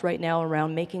challenge right now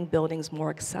around making buildings more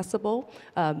accessible,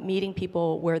 meeting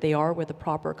people where they are with the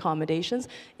proper accommodations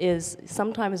is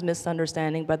sometimes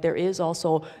misunderstanding, but there is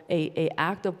also a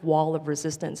active wall of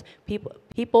resistance.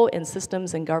 People in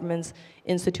systems and governments,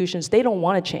 institutions, they don't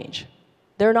want to change.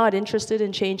 They're not interested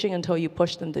in changing until you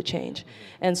push them to change.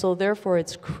 And so therefore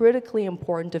it's critically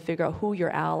important to figure out who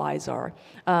your allies are.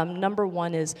 Number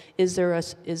one is there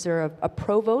a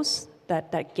provost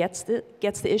that gets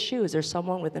the issue? Is there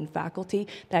someone within faculty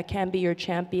that can be your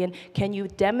champion? Can you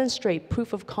demonstrate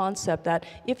proof of concept that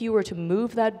if you were to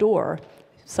move that door,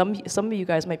 some of you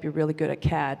guys might be really good at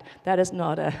CAD. That is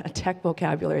not a tech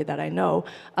vocabulary that I know,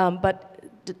 but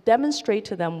demonstrate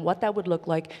to them what that would look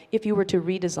like if you were to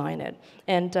redesign it,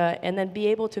 and then be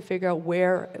able to figure out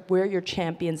where your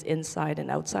champions inside and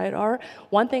outside are.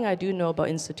 One thing I do know about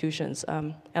institutions,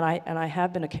 and I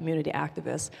have been a community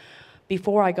activist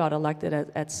before I got elected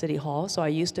at City Hall, so I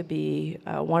used to be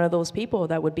one of those people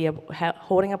that would be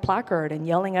holding a placard and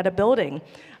yelling at a building.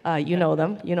 You know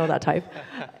them, you know that type.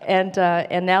 And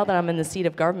now that I'm in the seat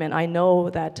of government, I know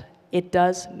that it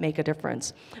does make a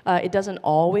difference. It doesn't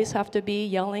always have to be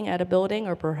yelling at a building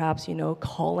or perhaps,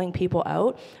 calling people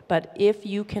out, but if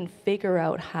you can figure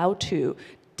out how to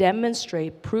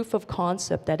demonstrate proof of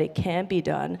concept that it can be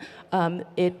done,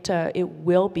 it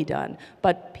will be done.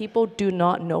 But people do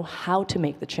not know how to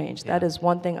make the change. Yeah. That is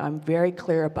one thing I'm very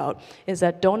clear about, is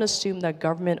that don't assume that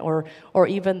government or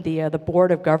even the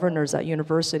board of governors at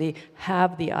university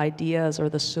have the ideas or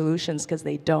the solutions, because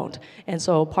they don't. And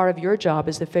so part of your job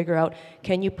is to figure out,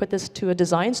 can you put this to a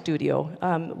design studio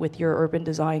with your urban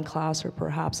design class or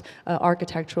perhaps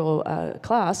architectural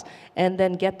class, and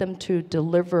then get them to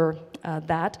deliver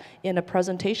that in a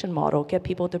presentation model, get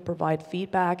people to provide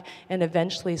feedback, and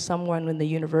eventually someone in the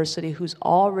university who's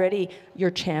already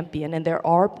your champion, and there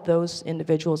are those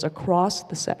individuals across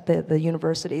the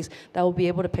universities that will be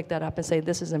able to pick that up and say,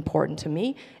 this is important to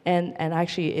me, and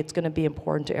actually it's going to be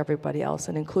important to everybody else.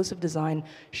 And inclusive design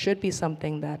should be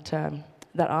something that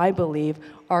I believe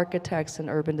architects and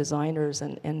urban designers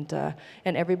and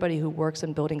everybody who works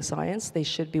in building science, they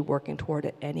should be working toward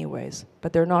it anyways.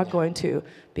 But they're not going to,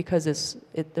 because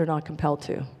they're not compelled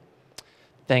to.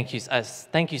 Thank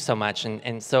you so much.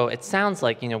 And so it sounds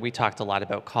like, we talked a lot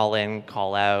about call in,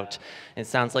 call out. It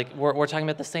sounds like we're talking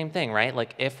about the same thing, right?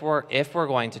 Like if we're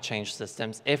going to change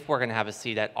systems, if we're going to have a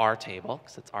seat at our table,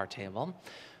 because it's our table,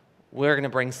 we're going to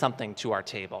bring something to our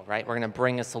table, right? We're going to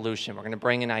bring a solution. We're going to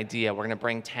bring an idea. We're going to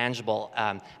bring tangible,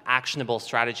 actionable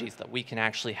strategies that we can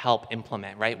actually help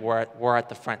implement, right? We're at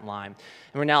the front line.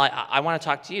 And Rhonelle, I want to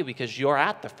talk to you because you're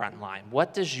at the front line.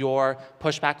 What does your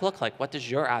pushback look like? What does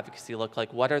your advocacy look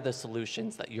like? What are the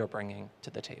solutions that you're bringing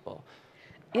to the table?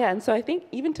 Yeah, and so I think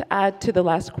even to add to the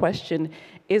last question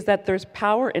is that there's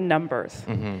power in numbers.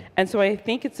 Mm-hmm. And so I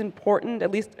think it's important,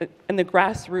 at least in the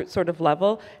grassroots sort of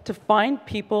level, to find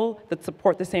people that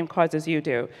support the same cause as you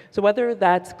do. So whether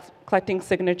that's collecting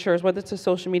signatures, whether it's a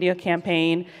social media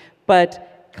campaign,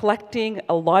 but collecting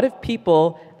a lot of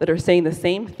people that are saying the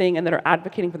same thing and that are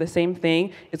advocating for the same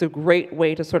thing is a great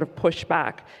way to sort of push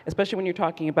back, especially when you're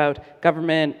talking about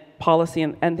government policy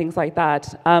and things like that.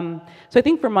 So I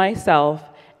think for myself,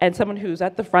 and someone who's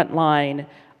at the front line,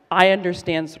 I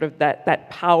understand sort of that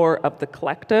power of the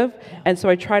collective. And so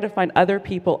I try to find other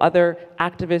people, other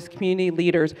activists, community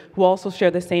leaders who also share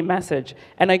the same message.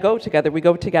 And we go together,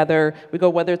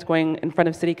 whether it's going in front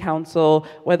of city council,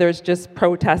 whether it's just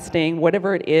protesting,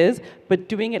 whatever it is, but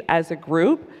doing it as a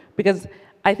group, because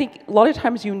I think a lot of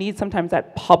times you need sometimes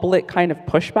that public kind of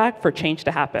pushback for change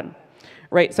to happen.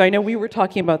 Right, so I know we were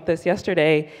talking about this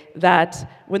yesterday, that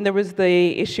when there was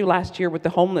the issue last year with the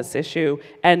homeless issue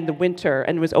and the winter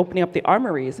and was opening up the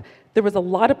armories, there was a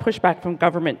lot of pushback from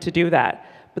government to do that.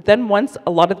 But then once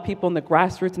a lot of the people in the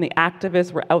grassroots and the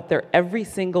activists were out there every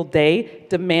single day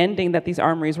demanding that these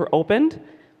armories were opened,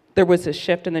 there was a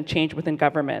shift and a change within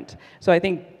government. So I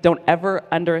think don't ever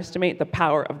underestimate the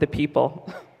power of the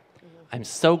people. I'm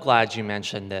so glad you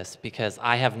mentioned this, because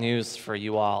I have news for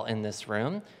you all in this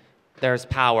room. There's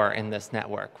power in this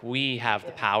network. We have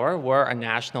the power. We're a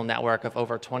national network of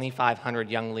over 2,500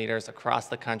 young leaders across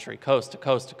the country, coast to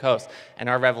coast to coast. And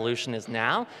our revolution is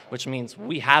now, which means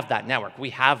we have that network. We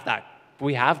have that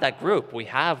that group. We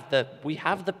have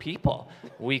the people.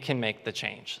 We can make the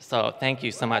change. So thank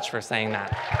you so much for saying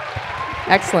that.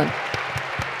 Excellent.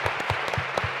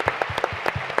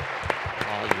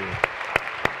 All you.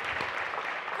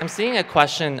 I'm seeing a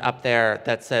question up there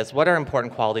that says, what are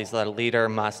important qualities that a leader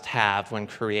must have when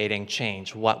creating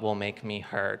change? What will make me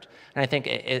heard? And I think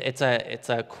it's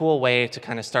a cool way to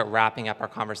kind of start wrapping up our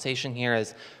conversation here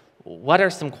is, what are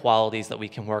some qualities that we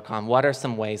can work on? What are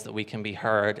some ways that we can be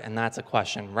heard? And that's a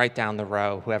question right down the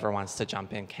row. Whoever wants to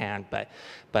jump in can. But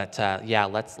yeah,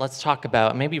 let's talk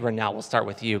about, maybe Rhonelle, we'll start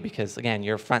with you because again,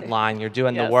 you're front line, you're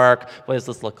doing the work. What does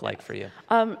this look like for you?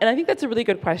 And I think that's a really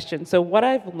good question. So what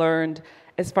I've learned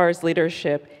as far as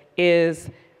leadership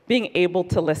is being able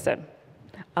to listen.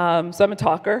 So I'm a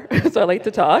talker, so I like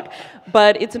to talk,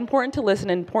 but it's important to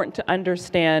listen and important to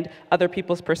understand other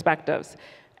people's perspectives.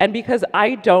 And because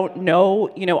I don't know,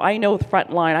 I know the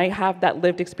front line, I have that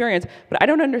lived experience, but I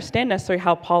don't understand necessarily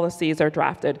how policies are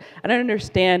drafted. I don't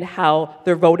understand how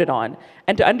they're voted on.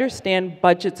 And to understand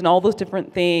budgets and all those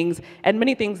different things, and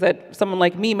many things that someone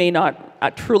like me may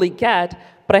not truly get,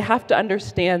 but I have to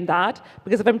understand that,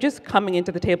 because if I'm just coming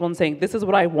into the table and saying, this is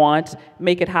what I want,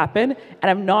 make it happen, and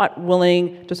I'm not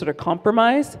willing to sort of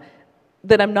compromise,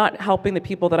 then I'm not helping the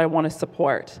people that I want to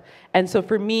support. And so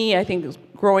for me, I think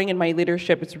growing in my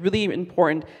leadership, it's really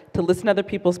important to listen to other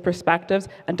people's perspectives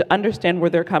and to understand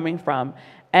where they're coming from.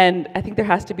 And I think there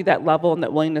has to be that level and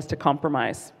that willingness to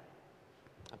compromise.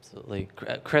 Absolutely.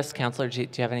 Chris, Councillor, do you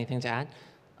have anything to add?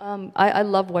 I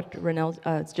love what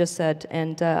Rhonelle just said,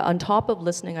 and on top of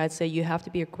listening, I'd say you have to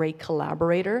be a great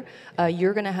collaborator.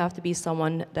 You're going to have to be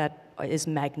someone that is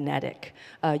magnetic.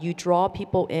 You draw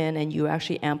people in and you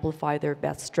actually amplify their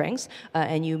best strengths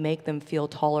and you make them feel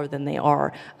taller than they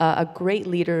are. A great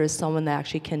leader is someone that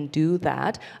actually can do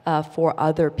that for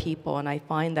other people, and I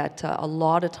find that a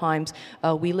lot of times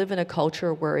we live in a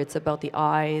culture where it's about the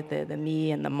I, the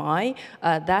me, and the my.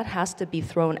 That has to be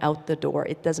thrown out the door.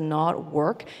 It does not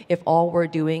work if all we're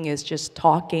doing is just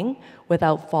talking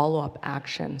without follow-up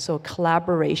action. So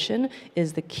collaboration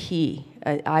is the key.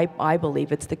 I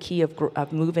believe it's the key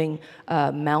of moving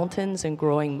mountains and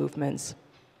growing movements.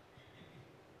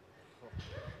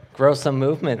 Grow some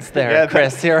movements there,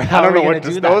 Chris. I don't know what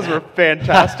those were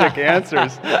fantastic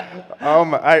answers.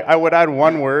 I would add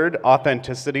one word: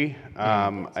 authenticity.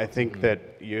 I think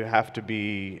that you have to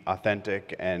be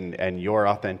authentic, and your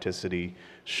authenticity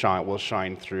will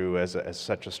shine through as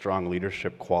such a strong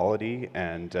leadership quality,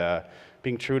 and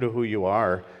being true to who you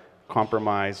are.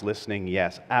 Compromise, listening,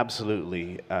 yes,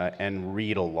 absolutely, and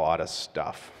read a lot of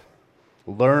stuff.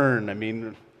 Learn, I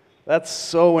mean, that's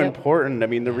so important. I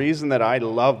mean, the reason that I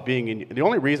love the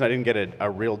only reason I didn't get a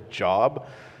real job,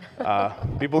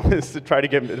 people is to try to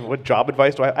get, what job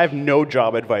advice do I have? I have no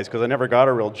job advice because I never got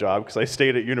a real job because I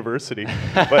stayed at university.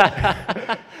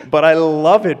 But I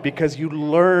love it because you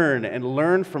learn and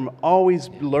always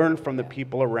learn from the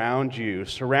people around you.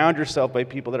 Surround yourself by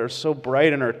people that are so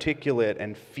bright and articulate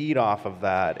and feed off of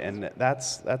that. And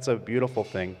that's a beautiful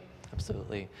thing.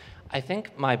 Absolutely. I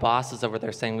think my boss is over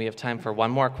there saying we have time for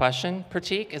one more question.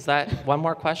 Pratik, is that one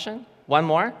more question? One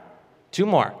more? Two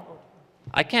more?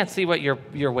 I can't see what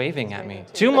you're waving at me.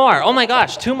 Two more. Oh my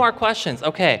gosh, two more questions.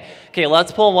 Okay,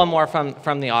 let's pull one more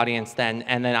from the audience then,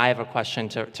 and then I have a question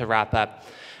to wrap up.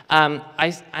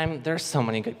 There's so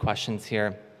many good questions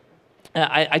here.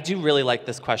 I do really like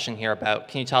this question here about,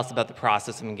 can you tell us about the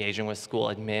process of engaging with school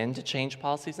admin to change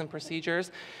policies and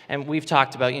procedures? And we've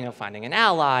talked about, finding an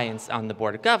ally and on the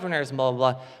board of governors and blah,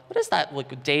 blah, blah. What does that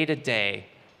look day to day?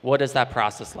 What does that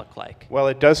process look like? Well,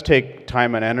 it does take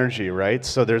time and energy, right?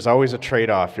 So there's always a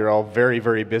trade-off. You're all very,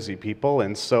 very busy people,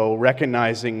 and so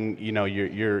recognizing,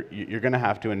 you're going to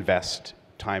have to invest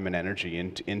time and energy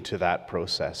into that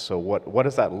process. So what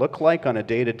does that look like on a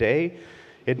day-to-day?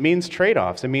 It means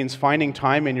trade-offs. It means finding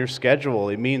time in your schedule.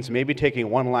 It means maybe taking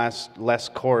one less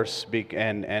course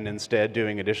and instead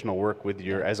doing additional work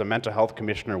as a mental health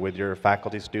commissioner with your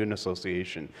faculty student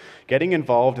association. Getting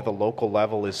involved at the local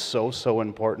level is so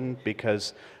important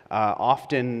because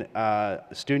often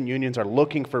student unions are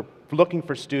looking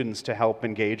for students to help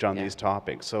engage on these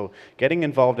topics. So getting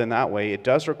involved in that way, it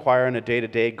does require on a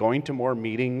day-to-day going to more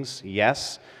meetings,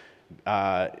 yes.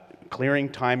 Clearing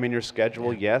time in your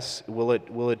schedule, yes. Will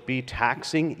it be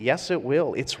taxing? Yes, it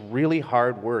will. It's really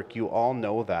hard work. You all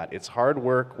know that. It's hard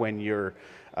work when you're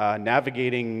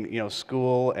navigating,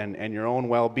 school and your own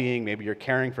well-being. Maybe you're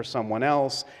caring for someone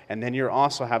else, and then you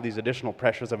also have these additional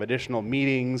pressures of additional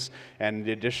meetings and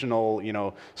the additional,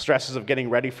 stresses of getting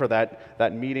ready for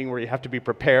that meeting where you have to be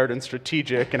prepared and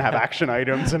strategic and have action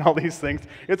items and all these things.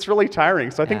 It's really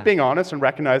tiring. So I think being honest and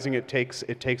recognizing it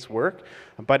takes work,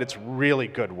 but it's really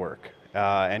good work,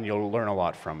 and you'll learn a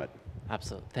lot from it.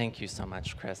 Absolutely. Thank you so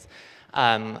much, Chris.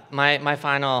 My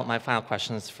final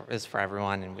question is for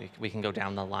everyone, and we can go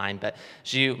down the line. But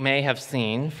as you may have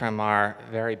seen from our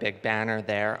very big banner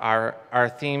there, our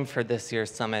theme for this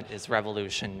year's summit is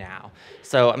Revolution Now.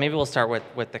 So maybe we'll start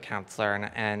with the councillor,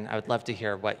 and I would love to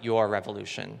hear what your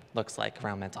revolution looks like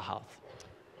around mental health.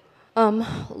 A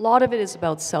lot of it is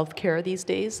about self-care these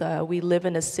days. We live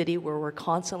in a city where we're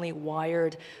constantly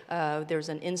wired. There's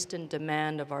an instant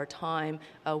demand of our time.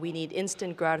 We need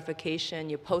instant gratification.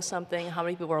 You post something, how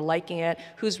many people are liking it,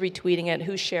 who's retweeting it,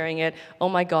 who's sharing it. Oh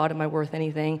my God, am I worth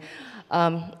anything?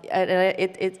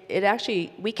 It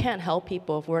actually, we can't help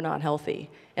people if we're not healthy.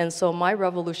 And so my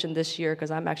revolution this year,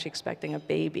 because I'm actually expecting a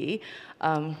baby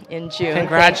in June.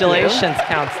 Congratulations,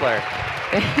 Councillor.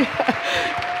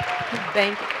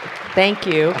 Thank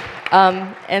you.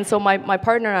 And so my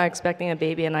partner and I are expecting a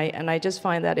baby, and I just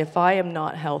find that if I am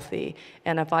not healthy,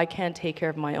 and if I can't take care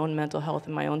of my own mental health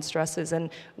and my own stresses, and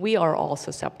we are all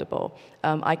susceptible,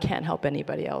 I can't help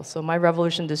anybody else. So my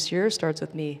revolution this year starts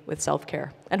with me, with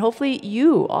self-care. And hopefully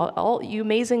you, all you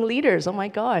amazing leaders, oh my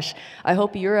gosh, I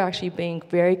hope you're actually being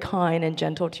very kind and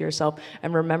gentle to yourself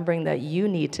and remembering that you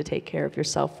need to take care of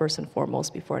yourself first and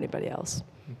foremost before anybody else.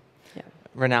 Yeah.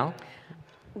 Rhonelle?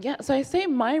 Yeah, so I say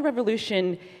my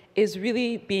revolution is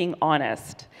really being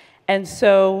honest. And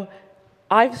so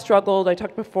I've struggled, I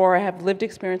talked before, I have lived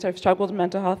experience, I've struggled with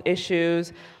mental health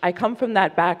issues. I come from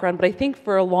that background, but I think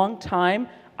for a long time,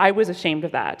 I was ashamed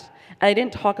of that. And I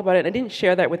didn't talk about it, I didn't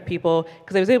share that with people,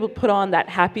 because I was able to put on that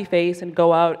happy face and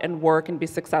go out and work and be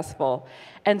successful.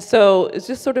 And so it's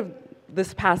just sort of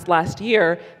this past last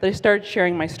year that I started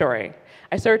sharing my story.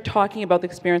 I started talking about the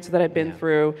experiences that I've been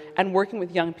through and working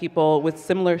with young people with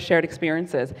similar shared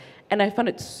experiences. And I found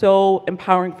it so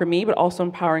empowering for me, but also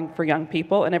empowering for young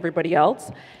people and everybody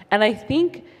else. And I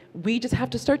think we just have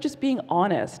to start just being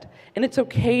honest. And it's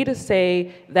okay to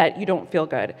say that you don't feel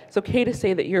good. It's okay to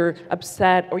say that you're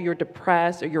upset or you're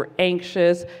depressed or you're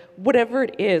anxious, whatever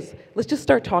it is. Let's just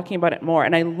start talking about it more.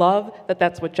 And I love that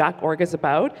that's what Jack.org is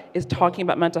about, is talking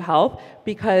about mental health,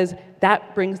 because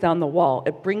that brings down the wall.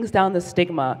 It brings down the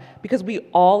stigma, because we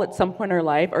all at some point in our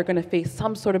life are going to face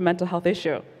some sort of mental health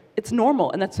issue. It's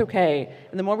normal, and that's okay.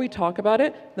 And the more we talk about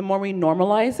it, the more we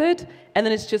normalize it. And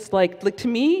then it's just like to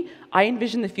me, I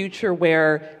envision the future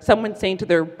where someone's saying to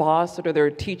their boss or to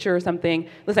their teacher or something,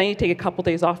 listen, I need to take a couple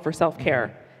days off for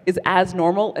self-care, is as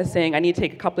normal as saying I need to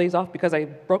take a couple days off because I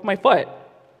broke my foot.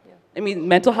 Yeah. I mean,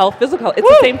 mental health, physical health, it's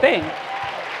the same thing.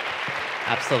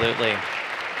 Absolutely.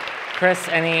 Chris,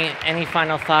 any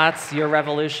final thoughts? Your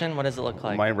revolution, what does it look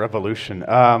like? My revolution.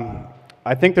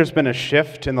 I think there's been a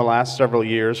shift in the last several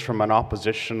years from an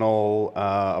oppositional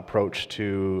approach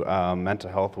to mental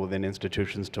health within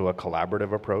institutions to a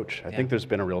collaborative approach. I think there's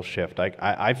been a real shift.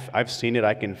 I've seen it,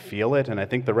 I can feel it, and I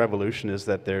think the revolution is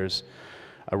that there's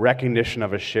a recognition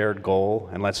of a shared goal,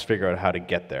 and let's figure out how to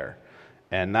get there.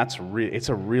 And it's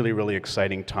a really, really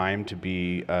exciting time to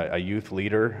be a youth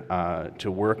leader, to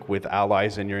work with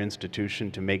allies in your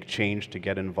institution, to make change, to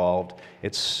get involved.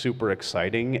 It's super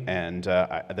exciting, and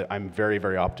I'm very,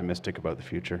 very optimistic about the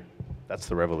future. That's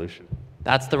the revolution.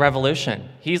 That's the revolution.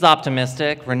 He's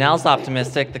optimistic, Rhonelle's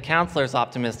optimistic, the councillor's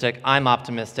optimistic, I'm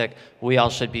optimistic. We all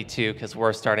should be too, because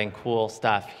we're starting cool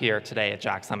stuff here today at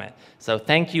Jack Summit. So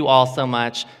thank you all so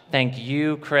much. Thank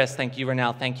you, Chris. Thank you,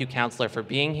 Rhonelle. Thank you, councillor, for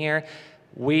being here.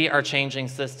 We are changing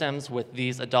systems with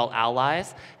these adult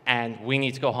allies, and we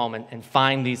need to go home and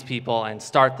find these people and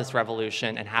start this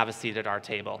revolution and have a seat at our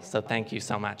table. So thank you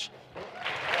so much.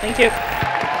 Thank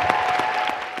you.